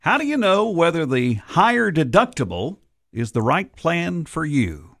How do you know whether the higher deductible is the right plan for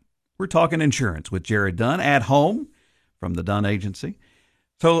you? We're talking insurance with Jared Dunn at home from the Dunn Agency.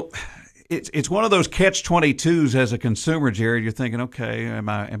 So it's one of those catch-22s as a consumer, Jared. You're thinking, okay, am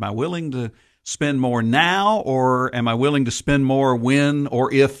I willing to spend more now, or am I willing to spend more when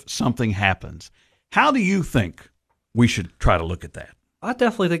or if something happens? How do you think we should try to look at that? I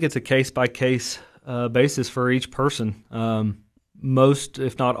definitely think it's a case-by-case basis for each person. Most,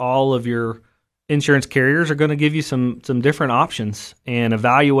 if not all, of your insurance carriers are going to give you some different options, and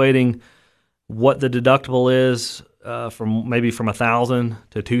evaluating what the deductible is from $1,000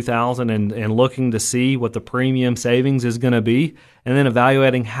 to $2,000 and looking to see what the premium savings is going to be, and then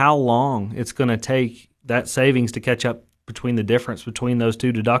evaluating how long it's going to take that savings to catch up between the difference between those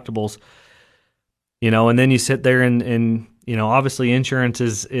two deductibles. And then you sit there and obviously insurance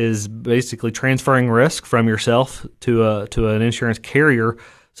is basically transferring risk from yourself to an insurance carrier.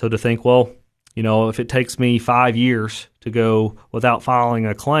 So to think, well, if it takes me 5 years to go without filing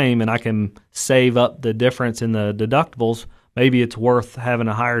a claim and I can save up the difference in the deductibles, maybe it's worth having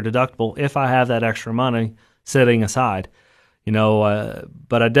a higher deductible if I have that extra money sitting aside.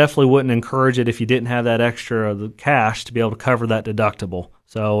 But I definitely wouldn't encourage it if you didn't have that extra cash to be able to cover that deductible.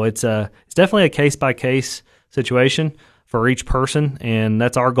 So it's definitely a case-by-case situation for each person, and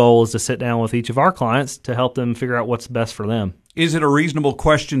that's our goal, is to sit down with each of our clients to help them figure out what's best for them. Is it a reasonable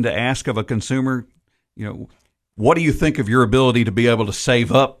question to ask of a consumer, what do you think of your ability to be able to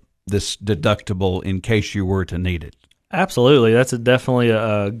save up this deductible in case you were to need it? Absolutely. That's definitely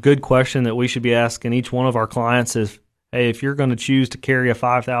a good question that we should be asking each one of our clients is, hey, if you're going to choose to carry a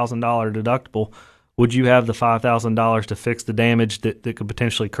 $5,000 deductible, would you have the $5,000 to fix the damage that could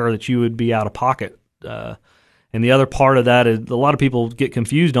potentially occur that you would be out of pocket? And the other part of that is a lot of people get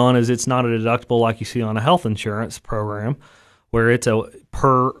confused on is it's not a deductible like you see on a health insurance program, where it's a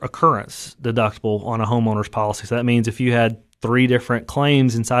per occurrence deductible on a homeowner's policy. So that means if you had 3 different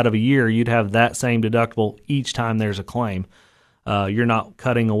claims inside of a year, you'd have that same deductible each time there's a claim. You're not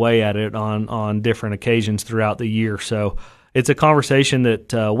cutting away at it on different occasions throughout the year. So it's a conversation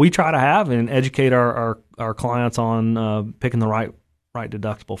that we try to have and educate our clients on picking the right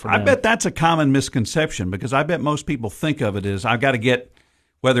deductible for them. I bet that's a common misconception, because I bet most people think of it as I've got to get,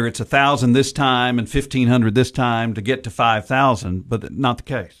 whether it's $1,000 this time and $1,500 this time to get to $5,000, but not the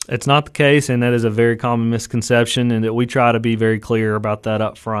case. It's not the case, and that is a very common misconception, and that we try to be very clear about that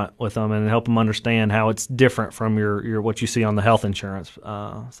up front with them and help them understand how it's different from your what you see on the health insurance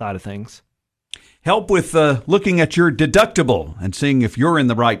side of things. Help with looking at your deductible and seeing if you're in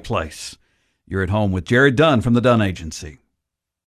the right place. You're at home with Jared Dunn from the Dunn Agency.